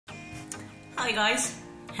Hi guys,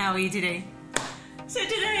 how are you today? So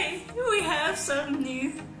today we have some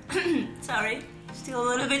new sorry, still a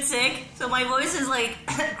little bit sick, so my voice is like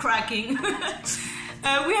cracking.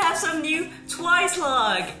 We have some new TWICE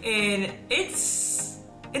vlog and it's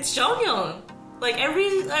Jeongyeon. Like I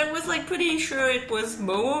was like pretty sure it was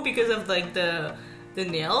Momo because of like the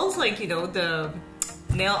nails, like you know, the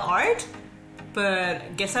nail art,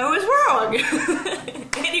 but guess I was wrong.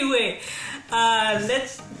 Anyway,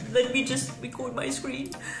 let me just record my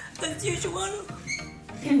screen as usual.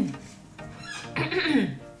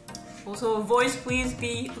 Also, voice please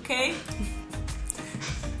be okay.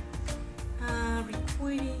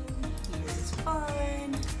 Recording here is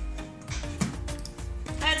fine.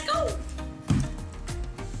 Let's go.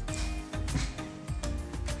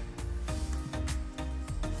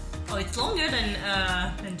 Oh, it's longer than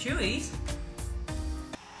Chewy's.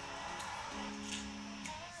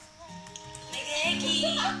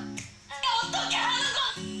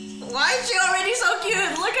 Why is she already so cute?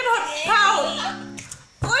 Look at her pout.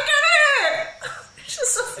 Look at her. She's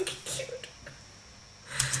so fucking cute.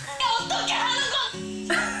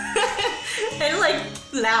 And like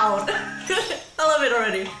loud. I love it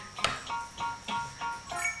already.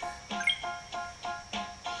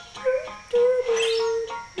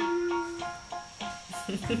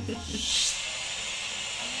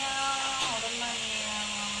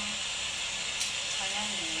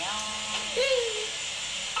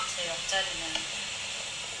 제 옆자리는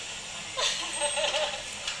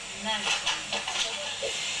맨날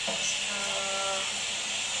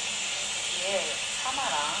뒤에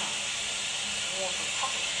사마랑 붕어도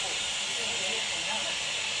타고 있고 위에 보면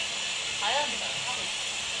다현이가 타고 있어.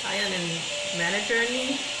 다현은 매니저니?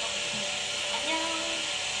 안녕.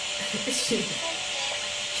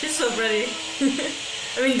 She's so pretty.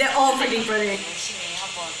 I mean, they're all pretty pretty. 열심히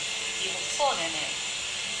한번 미국 투어 내내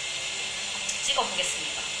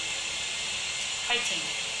찍어보겠습니다. 파이팅!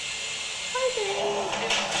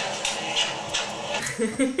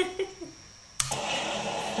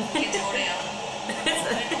 이게 저래요.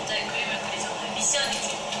 갑자기 그림을 그리잖아요. 미션이지.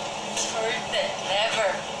 절대, never.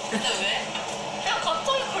 근데 왜? 그냥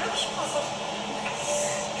갑자기 그리고 싶어서.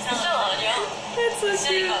 이상한 거 아니야? That's so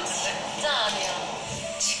미션인 것 cute. 같은데? 진짜 아니야.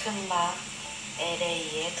 지금 막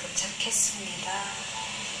LA에 도착했습니다.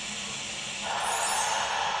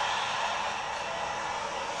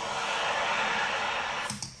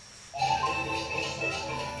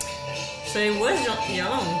 So it was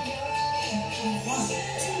young.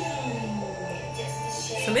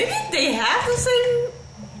 So maybe they have the same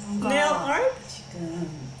nail art? 지금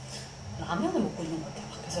라면을 먹고 있는 것 같아요.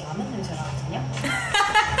 밖에서 라면 냄새가 나거든요.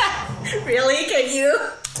 Really? Can you?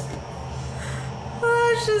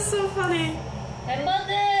 Oh, she's so funny.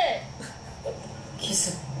 멤버들!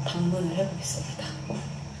 기습 방문을 해보겠습니다.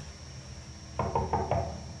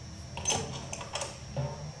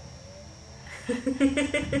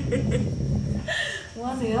 뭐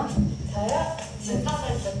하세요? 저요?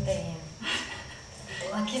 진단을 줬대요.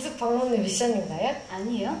 아, 기숙 방문은 미션인가요?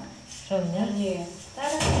 아니에요? 그럼요. 아니에요.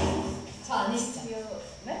 다른 저 아니시죠?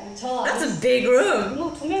 네? 저 That's a big room.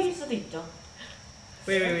 뭐 두 명일 수도 있죠.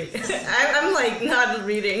 Wait. I'm like not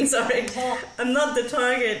reading, sorry. I'm not the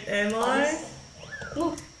target, am I?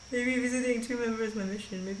 뭐 Maybe visiting two members my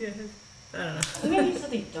mission. Maybe I have. I don't know. 두 명일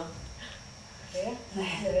수도 있죠. 그래요?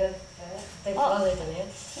 네. 왜 갑자기 불안을 드네요?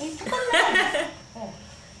 네.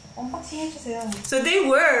 언박싱 해주세요. So they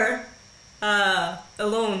were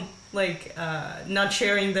alone, like not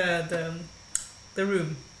sharing the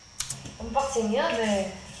room. 언박싱이요?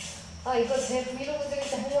 네. 아, 이거 제 브이로그 찍을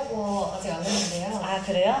때 하려고 아직 안 했는데요. 아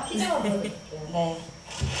그래요? 피자만 보여드릴게요. 네.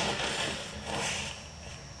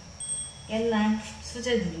 옛날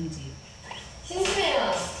수제 누룽지.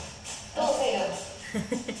 신수해요. 떠오세요.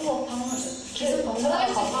 기숙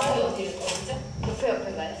방문하는 가방이 어디 있을 거죠?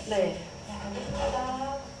 옆에인가요? 네.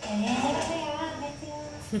 안녕하세요.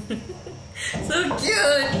 So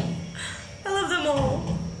cute. I love them all.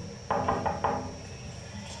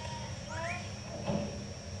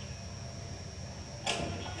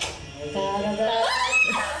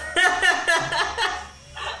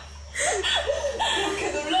 그렇게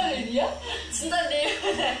놀랄 일이야? 진짜님.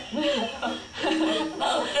 나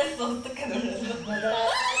그랬어. 어떻게 놀랐어?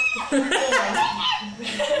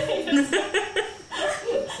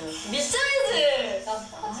 미션이지. 나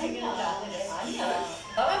재밌는데 아니래. 아니야.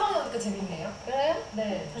 남의 방에 오니까 재밌네요. 그래요?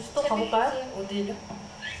 네. 다시 또 가볼까요? 어디로?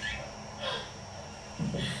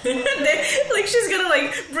 Like she's gonna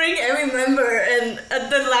like bring every member, and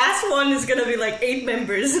the last one is gonna be like 8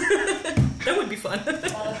 members. That would be fun.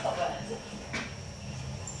 가봐야지.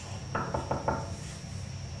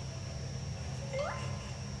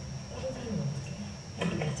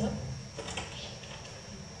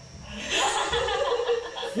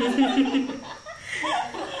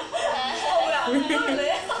 왜안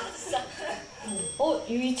그럴래? 진짜.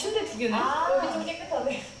 이 침대 두 개네? 여기 좀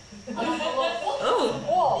깨끗하네.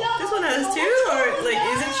 Oh, this one has two, or like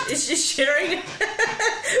is she sharing?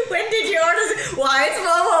 When did you order this? Why it's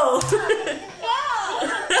Momo?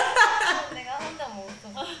 내가 혼자 먹었어.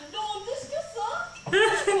 너 언제 시켰어?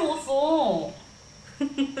 어떻게 먹었어?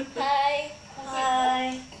 하이.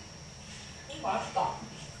 하이. 맛있다.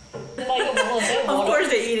 나 이거 먹어도 돼? Of course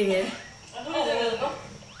they're eating it.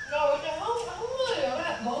 야, 어제 한국에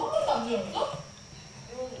여행 너한 번도 안 들었어?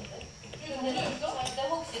 근데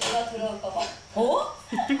혹시 누가 들어올까봐? 어?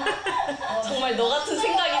 정말 너 같은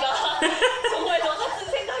생각이다. 정말 너 같은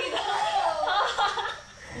생각이다.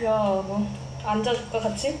 야, 너 앉아줄까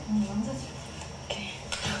같이? 응, 앉아줘.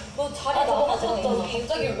 너 자리 나가잖아.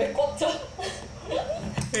 갑자기 왜 꽉 차?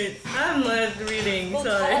 Wait, I'm not reading. 너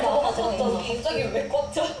Sorry. 자리 갑자기 왜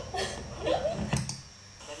꽉 차?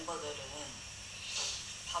 멤버들은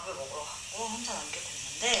밥을 먹으러 갔고 혼자 남게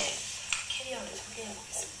됐는데 캐리어를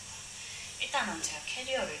소개해보겠습니다. 일단은 제가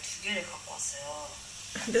캐리어를 2개를 갖고 왔어요.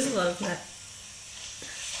 This love that.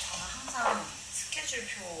 저는 항상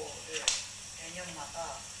스케줄표를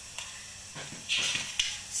매년마다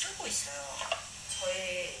쓰고 있어요.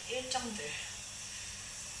 저의 일정들,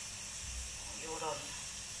 이런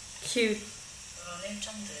Cute.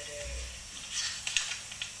 일정들을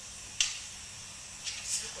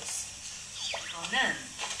쓰고 있습니다. 이거는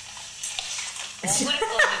먹을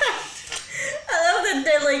거를 들어. I love that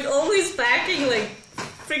they're like always packing like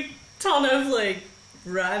freak ton of like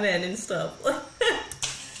ramen and stuff.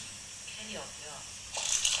 캐리어고요.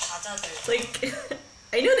 과자들. Like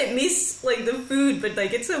I know they miss like the food, but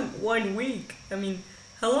like it's a 1 week. I mean,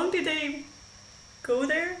 how long did they go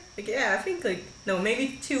there? Like yeah, I think like no,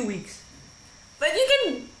 maybe 2 weeks. But you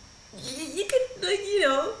can like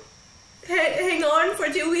hang on for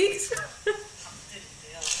 2 weeks.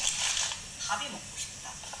 밥들인데요. 밥이 먹고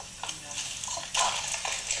싶다. 그러면 컵밥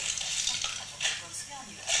가져오던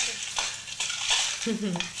수연이가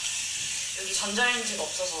챙겨주세요. 여기 전자레인지가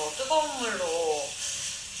없어서 뜨거운 물로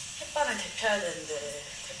햇반을 데펴야 되는데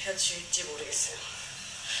데펴질지 모르겠어요.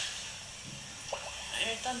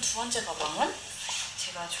 일단 2번째 가방은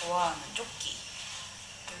제가 좋아하는 조끼.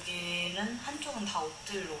 여기는 한쪽은 다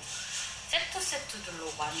옷들로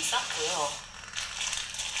세트들로 많이 쌌고요.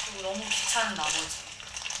 그리고 너무 귀찮은 나머지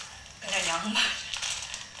그냥 양말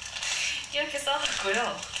이렇게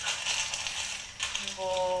싸왔고요.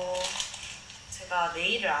 그리고 제가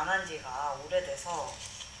네일을 안 한 지가 오래돼서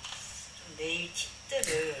좀 네일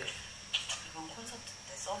팁들을 이번 콘서트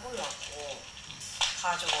때 써보려고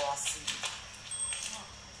가지고 왔습니다.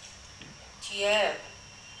 뒤에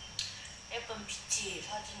예쁜 비치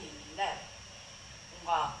사진이 있는데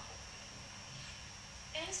뭔가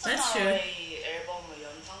That's true. 인스타그램의 앨범을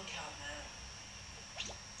연상케 하는,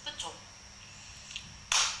 그쵸?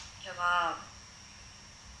 제가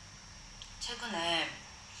최근에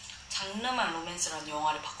장르만 로맨스라는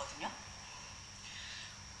영화를 봤거든요.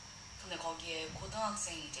 근데 거기에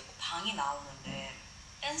고등학생이 이제 방이 나오는데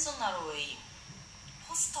앤소나로의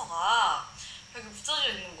포스터가 벽에 붙여져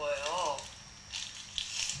있는 거예요.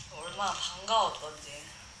 얼마나 반가웠던지.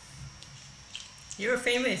 You're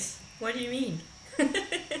famous. What do you mean?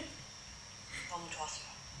 너무 좋았어요.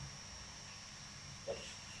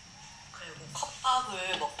 그리고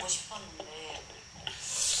컵밥을 먹고 싶었는데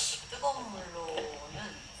뜨거운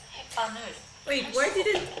물로는 햇반을 Wait, why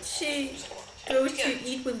didn't she go to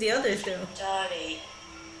eat with the others though? 전자레인지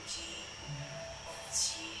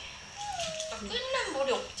없지. 끓는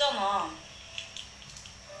물이 없잖아.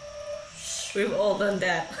 We've all done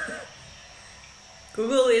that.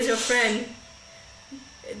 Google is your friend.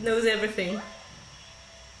 It knows everything.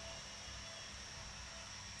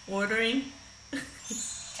 Ordering?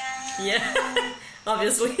 짠. Yeah,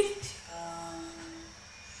 obviously. 지금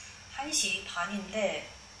 1시 반인데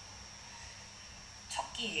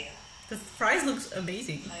첫 끼예요. The fries looks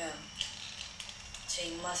amazing. 과연 제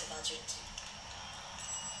입맛에 맞을지.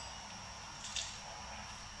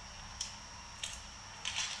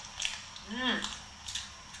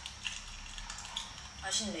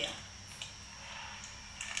 맛있네요.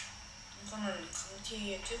 이거는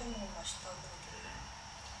감튀에 찍어 먹으면 맛있다고 하길래.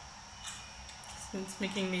 It's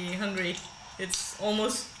making me hungry. It's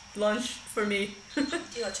almost lunch for me.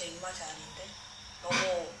 감튀가 제 입맛이 아닌데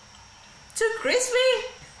너무 Too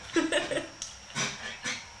crispy?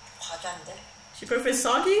 과자인데. She prefers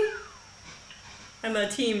soggy? I'm a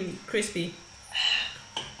team crispy.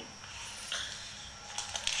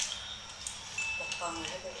 먹방을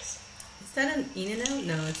해보겠습니다. Is that an In-N-Out?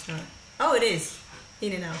 No, it's not. Oh, it is.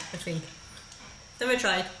 In-N-Out, I think. Never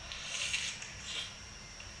tried.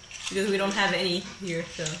 because we don't have any here,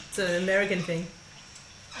 so it's an American thing.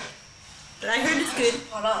 But I heard it's good,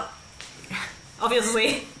 봐라.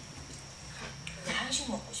 obviously. 근데 한식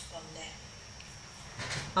먹고 싶었는데.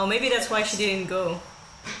 Oh, maybe that's why she didn't go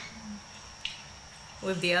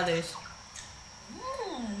with the others.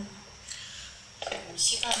 지금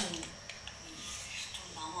시간이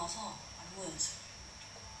좀 남아서 안무 연습.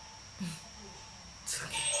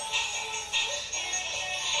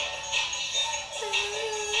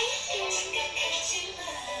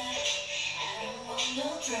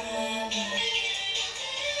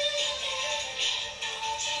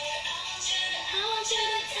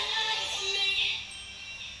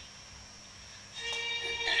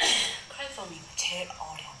 크라이퍼밍 제일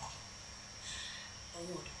어려워.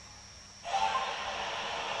 너무 어려워.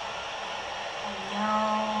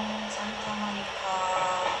 안녕, 산타모니카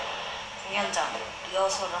공연장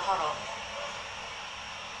리허설을 하러.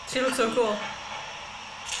 She looks so cool.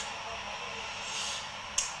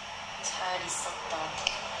 잘 있었다.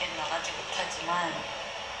 밖에 나가지 못하지만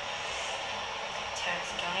잘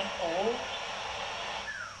구경했고.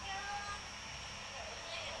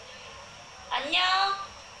 안녕.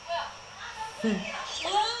 뭐야?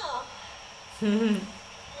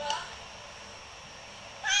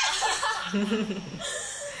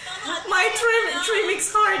 My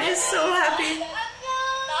Trimix heart is so happy.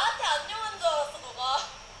 나한테 안녕한 줄 알았어, 너가.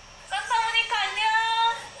 산타모니카 안녕.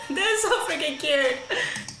 They're so freaking cute.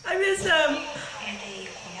 I miss them. LA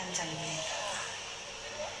공연장입니다.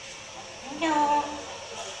 안녕.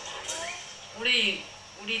 우리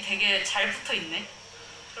되게 잘 붙어 있네.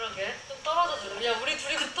 그러게. 좀 떨어져줘. 야, 우리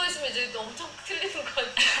둘이 붙어 있으면 이제 엄청 틀리는 거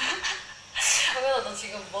같아. 정연아, 너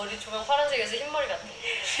지금 머리 조명 파란색에서 흰머리 같아.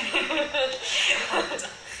 맞아.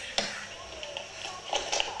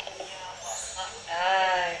 아,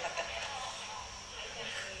 가까.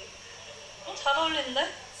 잘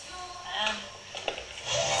어울린데?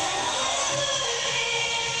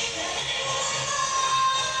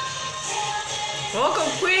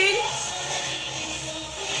 Welcome, Queen.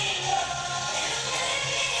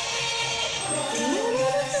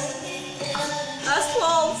 Last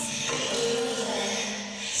waltz.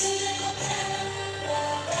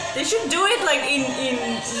 They should do it like in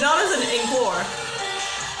not as an encore.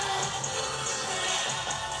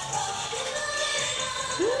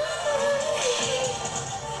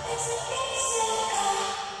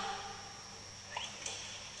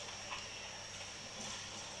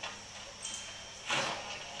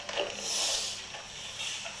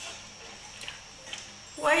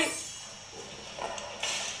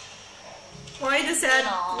 Why the sad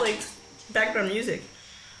like background music?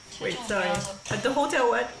 Wait, sorry. At the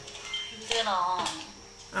hotel, what? 힘들어.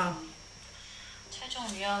 Oh. 최종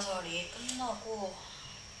리허설이 끝나고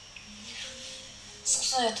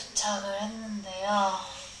숙소에 도착을 했는데요.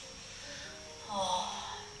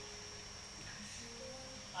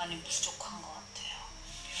 많이 부족한 것 같아요.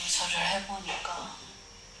 리허설을 해보니까.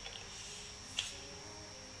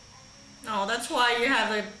 Oh, that's why you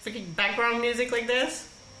have like freaking background music like this?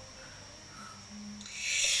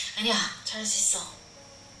 아니야, 잘할 수 있어.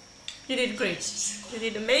 You did great. You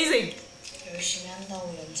did amazing. 열심히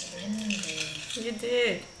한다고 연습을 했는데 You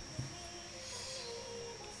did.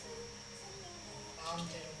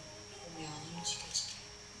 마음대로 몸이 안 움직여지네.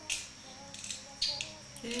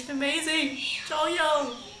 You did amazing.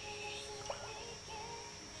 Jeongyeon.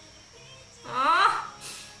 Ah.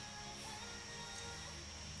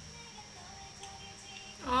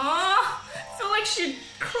 Ah. I feel like she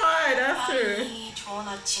cried after. 아이, 좋은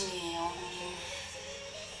아침이에요.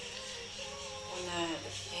 오늘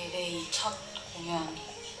LA 첫 공연,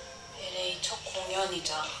 LA 첫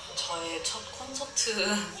공연이자 저의 첫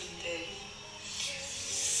콘서트인데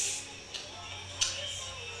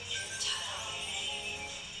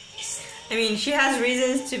I mean, she has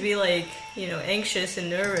reasons to be like, you know, anxious and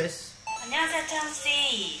nervous. 안녕하세요,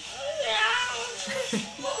 태연씨.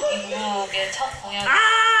 이국의 첫 공연.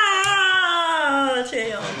 Ah,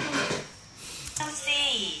 재영.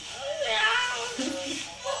 태연씨.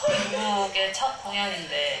 이국의 첫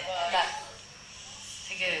공연인데 나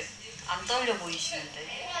되게 안 떨려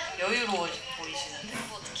보이시는데 여유로워 보이시는데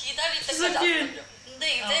뭐 기다릴 때까지 So 안 cute. 떨려.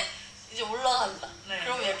 근데 이제 올라간다. 네.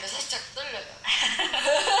 그러면 이렇게 살짝 떨려요.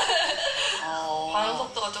 반응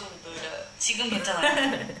속도가 조금 느려요. 지금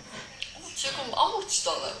괜찮아요? 지금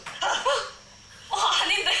아무렇지도 않아요.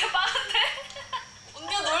 아닌데 빠른데?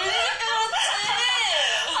 언니가 놀리니까 그렇지.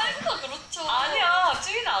 하니까 그렇죠. 아니야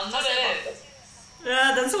쯔이는 안 그래.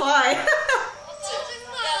 Yeah, that's why. 야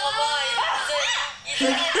봐봐 이제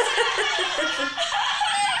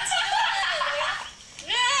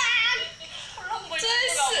콜롬보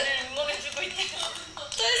이모가 우리를 응원해주고 있대.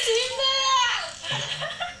 짤수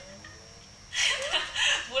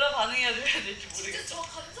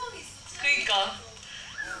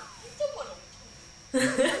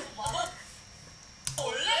원래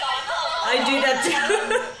많아. I do that too.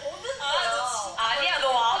 아니야,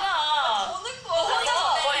 너 많아. 보는 거야.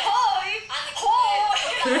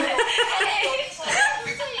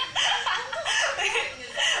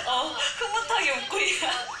 흐뭇하게 웃고 있어.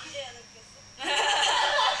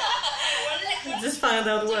 Just found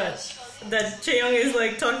out what? That Jeongyeon is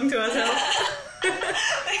like talking to herself.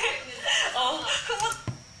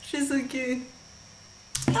 She's so cute.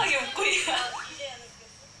 흐뭇하게 웃고 있어.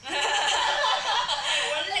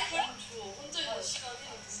 원래 그런 줘. 혼자 있는 시간이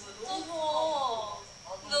너무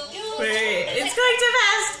Wait, it's going too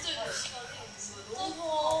fast.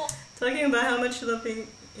 Talking about how much loving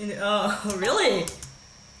in. Oh, really?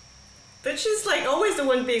 But she's like always the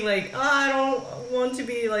one being like, oh, I don't want to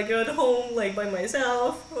be like at home like by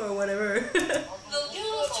myself or whatever.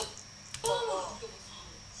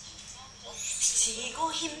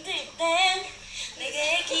 지고 힘들 땐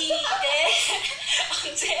내게 기대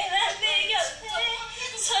언제나 내 곁에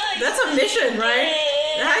That's a mission, right?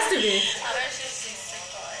 It has to be. 잘하실 수 있을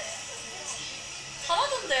거예요.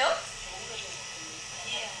 잘하던데요?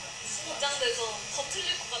 긴장돼서 더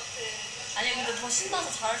틀릴 것 같아. 아니 근데 더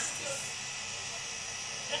신나서 잘할 수도 있어.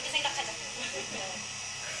 그렇게 생각하자.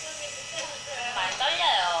 많이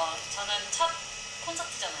떨려요. 저는 첫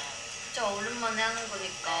콘서트잖아요. 진짜 오랜만에 하는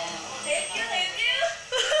거니까. 데뷔!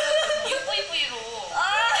 UVV로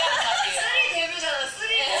데뷔하는 날이에요. 쓰리 데뷔잖아,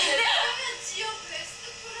 쓰리 데뷔. 지오 베스트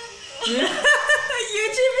프렌드.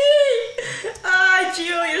 UGB! Ah,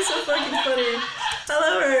 Gio, you're so fucking funny. I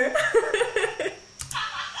love her.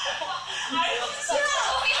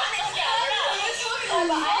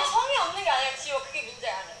 성이 없는 게 아니라 지오 그게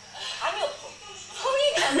문제야. 감이 없어. 성이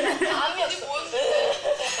아니라 감이 없어.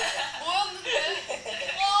 뭐였는데?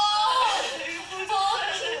 와 이거 불더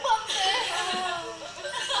킹받네.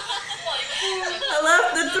 I love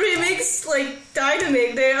the three mix like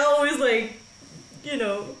dynamic. They're always like, you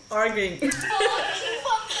know, arguing. 킹받네.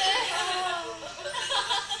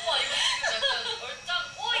 와 이거 지금 약간 얼짱.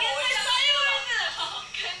 옛날 사이월드.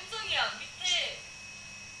 감성이야 밑에.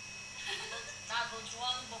 나 너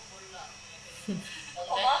좋아하는 법 몰라.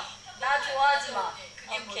 봐봐. 나 좋아하지 마. 그게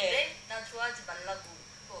오케이. 뭔데? 나 좋아하지 말라고.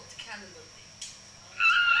 그거 어떻게 하는 건데?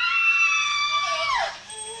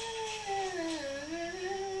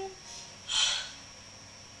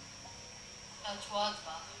 나 좋아하지 마.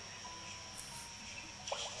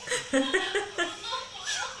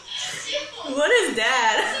 What is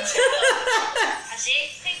that?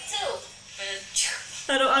 다시 take two.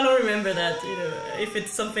 I don't remember that. You know, if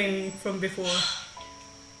it's something from before.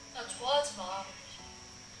 나 좋아하지 마.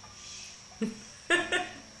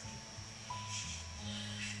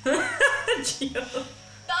 Gio.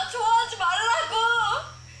 나 좋아하지 말라고.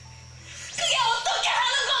 그게 어떻게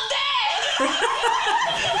하는 건데?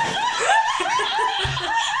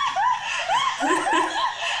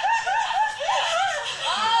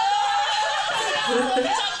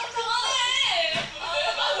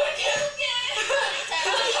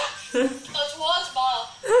 나 좋아하지 마.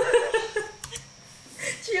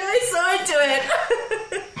 Gio is so into it.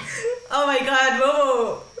 Oh my god,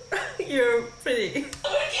 Momo. You're pretty.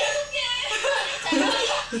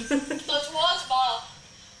 나 좋아하지 마.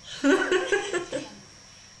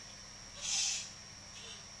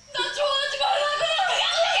 나 좋아하지 말라고.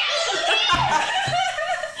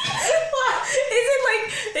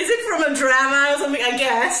 Is it from a drama or something? I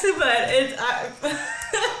guess, but it. 나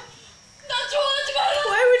좋아하지 말라고.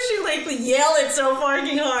 Why would she like yell it so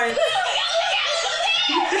fucking hard?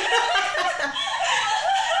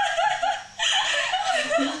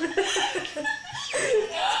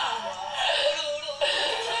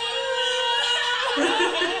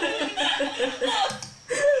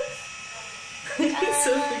 It's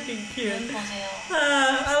so freaking cute. 보세요.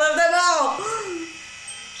 I love them all.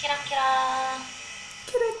 키라키라.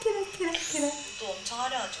 Kira, kira, kira, kira. 또 엄청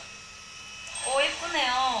화려하죠. 오,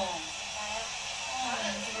 예쁘네요.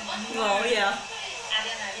 Well, yeah.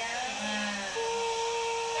 아련아련.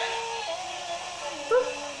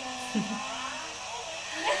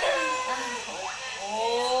 오.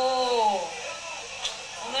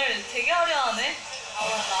 오늘 되게 화려하네.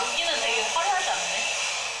 여기는 되게 화려하지 않네.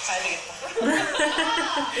 가야 되겠다.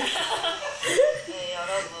 네,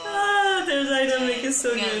 여러분. Ah, their dynamic is so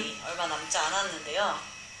good. 공연이 얼마 남지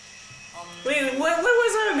않았는데요. Wait, what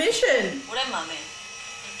was our mission? 오랜만에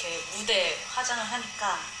이렇게 무대 화장을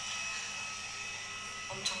하니까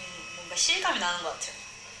엄청 뭔가 실감이 나는 것 같아요.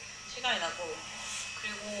 실감이 나고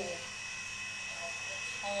그리고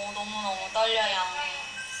너무너무 떨려요.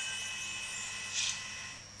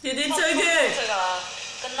 You did so good. 콘서트가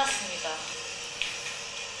끝났습니다.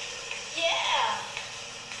 Yeah.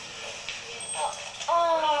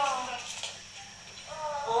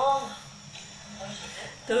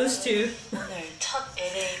 Those two. 오늘 첫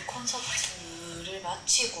LA 콘서트를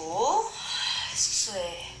마치고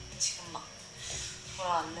숙소에 지금 막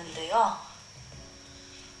돌아왔는데요.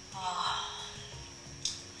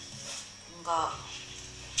 뭔가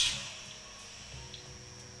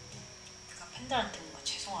제가 팬들한테 뭔가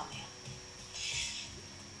죄송하네요.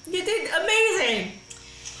 You did amazing.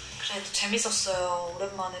 그래도 재밌었어요.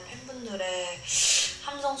 오랜만에 팬분들의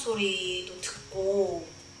함성 소리도 듣고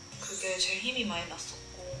그게 제일 힘이 많이 났었고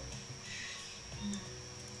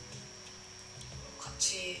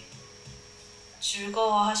같이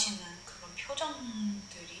즐거워하시는 그런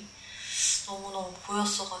표정들이 너무너무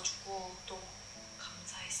보였어가지고 또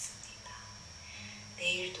감사했습니다.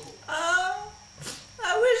 내일도 I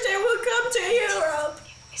wish they would come to Europe.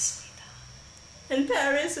 해보겠습니다. And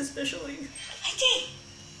Paris especially. 화이팅!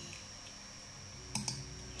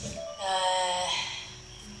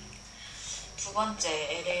 두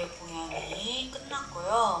번째 LA 공연이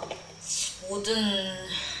끝났고요. 모든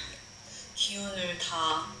기운을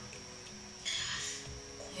다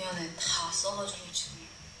공연에 다 써가지고 지금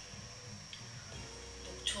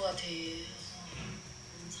녹초가 되어서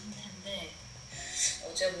있는 상태인데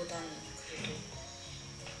어제보다는 그래도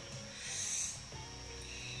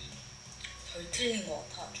덜 틀린 것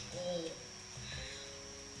같아가지고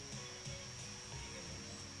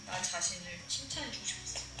나 자신을 칭찬해주고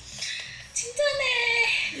싶었어.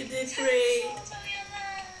 칭찬해! You did great. 정연아.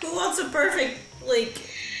 Who wants a perfect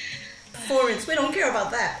performance? We don't care about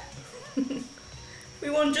that. We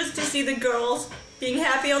want just to see the girls being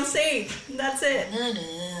happy on stage. That's it.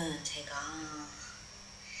 오늘은 제가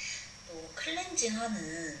또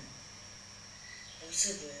클렌징하는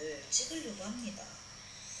모습을 찍으려고 합니다.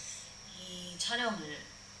 이 촬영을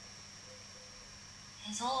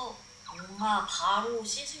해서 뭔가 바로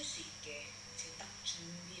씻을 수 있게 지금 딱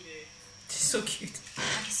준비를 She's so cute.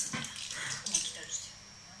 하겠습니다. 조금만 기다려주세요.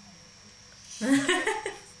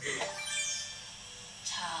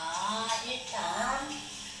 자, 일단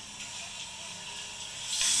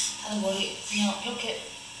다른 머리 그냥 이렇게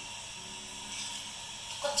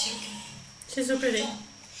똑같이 이렇게 She's so pretty.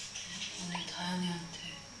 오늘 다현이한테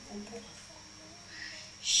뽀뽀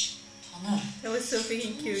저는 That was so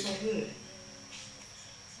freaking cute. 속눈썹을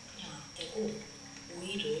그냥 안 떼고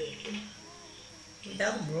오일을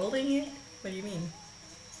Without rolling it? What do you mean?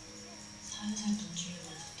 살살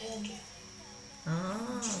문지르면서 떼어줘요.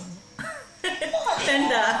 Ah.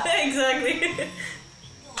 Panda. Exactly. 그냥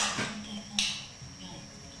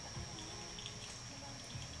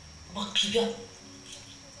막 비벼.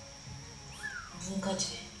 눈까지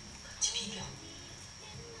같이 비벼.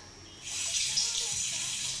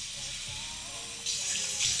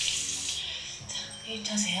 자,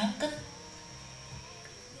 1차 세안 끝. 자,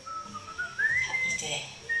 이제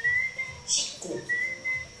씻고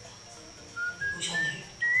로션을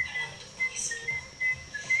발라보도록 하겠습니다.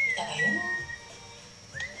 이따 봐요.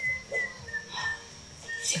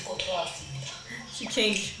 씻고 돌아왔습니다. She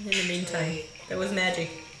changed in the meantime. That was magic.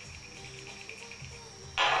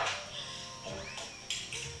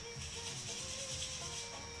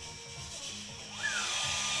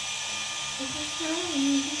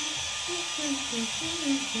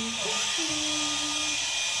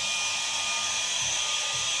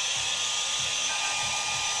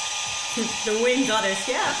 The wind goddess,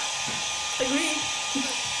 yeah. Agreed.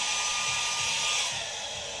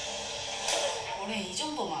 올해 이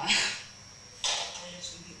정도만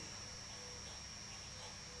알려줍니다.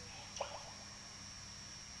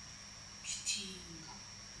 뷰티인가?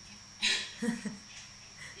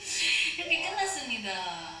 이렇게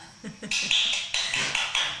끝났습니다.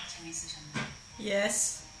 재밌으셨나요?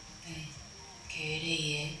 Yes. 네, 이렇게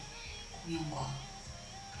LA의 공연과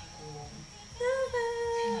그리고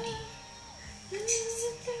생활이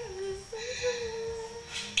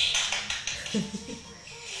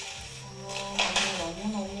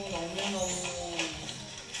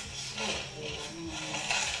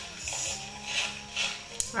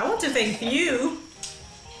I want to thank you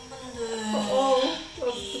팬분들 for all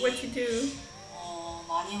of what you do.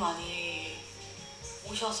 많이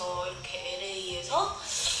오셔서 이렇게 LA에서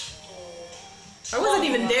I wasn't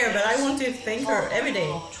even there, but I want to thank her every day.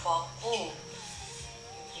 좋았고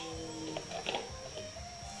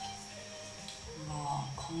뭔가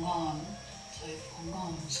건강한 저희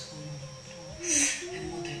건강한 모습을 또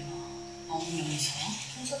멤버들과 9명이서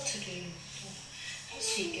콘서트를 또 할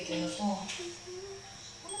수 있게 되어서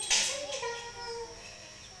너무 좋습니다.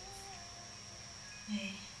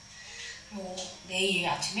 네. 그리고 내일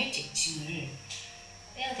아침 일찍 짐을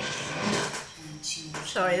빼야 되기 때문에 저는 짐을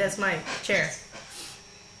Sorry, that's my chair.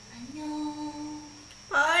 안녕.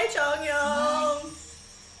 Hi, Jeongyeon.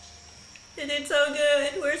 You did did so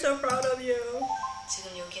good. We're so proud of you.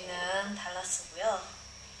 지금 여기는 달라스고요.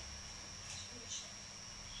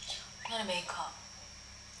 오늘의 메이크업.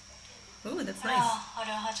 Ooh, that's nice.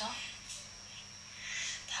 화려하죠?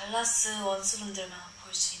 달라스 원수분들만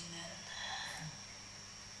볼 수 있는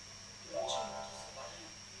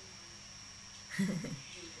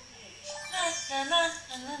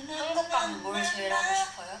한국 가면 뭘 제일 하고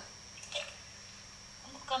싶어요?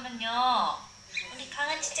 한국 가면요 우리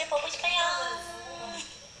강아지들 보고 싶어요.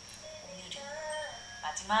 오늘은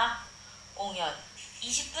마지막 공연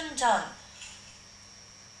 20분 전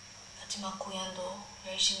마지막 공연도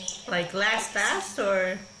열심히 Like last fast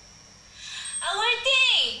or?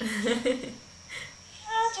 화이팅!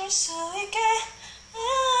 어쩔 수 있게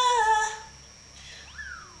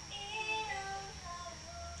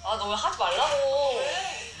너 왜 하지 말라고.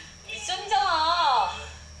 미션이잖아.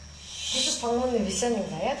 계속 방문은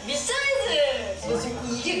미션인가요? 미션이지. 너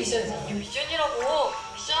지금 이게 미션이잖아. 이게 미션이라고.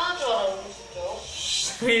 미션 하는 줄 알았는데 진짜.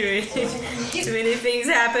 Wait. Too many things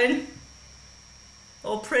happen.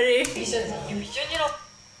 Oh, pretty. 미션이잖아. 이게 미션이라고.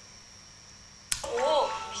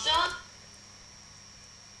 미션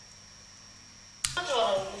하는 줄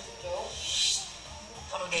알았는데 진짜.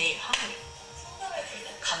 바로 내일 한국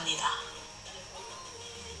갑니다.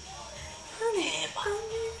 대박.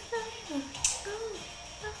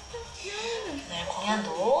 오늘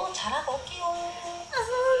공연도 잘하고 올게요.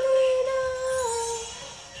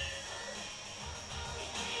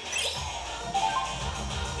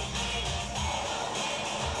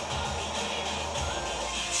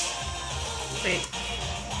 Wait.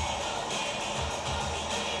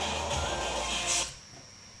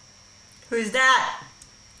 Who's that? I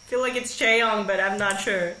feel like it's Jeongyeon, but I'm not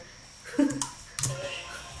sure.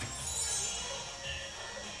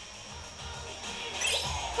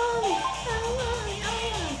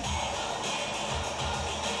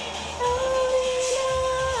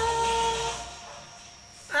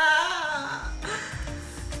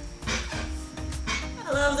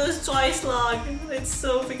 I love those Twice vlog. It's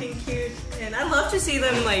so freaking cute, and I love to see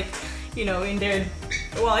them like, you know, in their,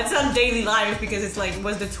 well, it's not daily life because it's like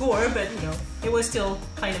was the tour, but you know, it was still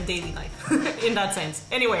kind of daily life in that sense.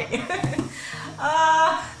 Anyway,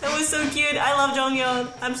 that was so cute. I love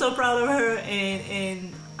Jeongyeon. I'm so proud of her,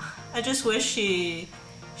 and I just wish she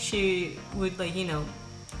would, like, you know,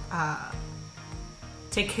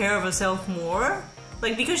 take care of herself more,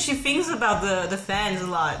 like, because she thinks about the fans a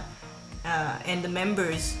lot, and the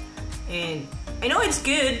members, and I know it's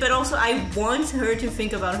good, but also I want her to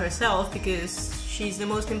think about herself because she's the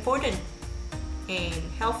most important, and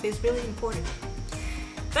health is really important.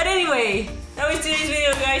 But anyway, that was today's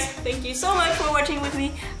video, guys. Thank you so much for watching with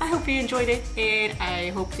me. I hope you enjoyed it, and I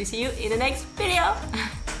hope to see you in the next video.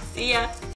 See ya!